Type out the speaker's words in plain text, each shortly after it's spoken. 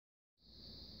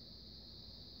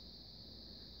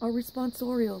Our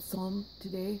responsorial psalm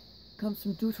today comes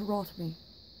from Deuteronomy,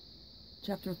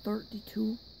 chapter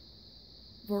 32,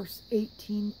 verse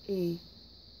 18a.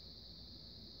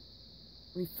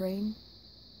 Refrain: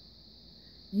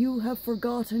 You have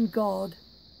forgotten God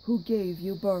who gave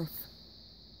you birth.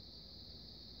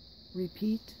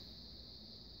 Repeat: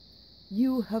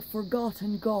 You have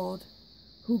forgotten God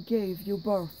who gave you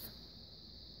birth.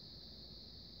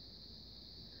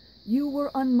 You were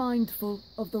unmindful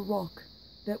of the rock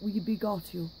that we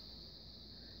begot you.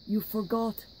 You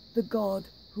forgot the God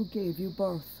who gave you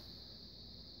birth.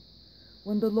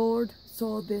 When the Lord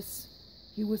saw this,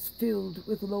 he was filled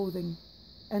with loathing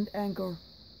and anger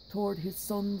toward his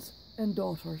sons and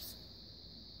daughters.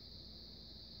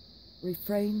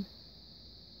 Refrain: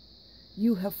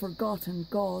 You have forgotten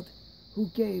God who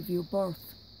gave you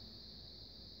birth.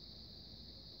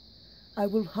 I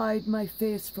will hide my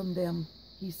face from them,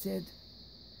 he said,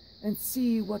 and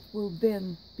see what will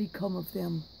then become of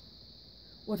them.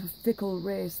 What a fickle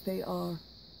race they are,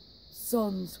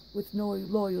 sons with no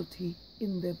loyalty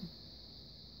in them.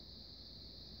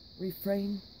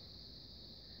 Refrain: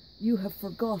 You have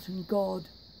forgotten God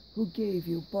who gave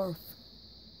you birth.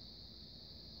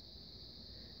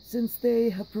 Since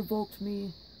they have provoked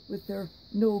me with their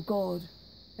no God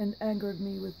and angered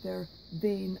me with their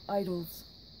vain idols,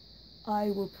 I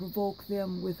will provoke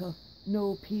them with a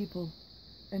no people,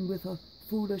 and with a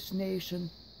foolish nation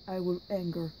I will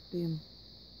anger them.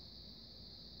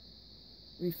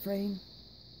 Refrain: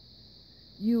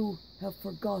 You have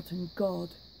forgotten God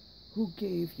who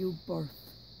gave you birth.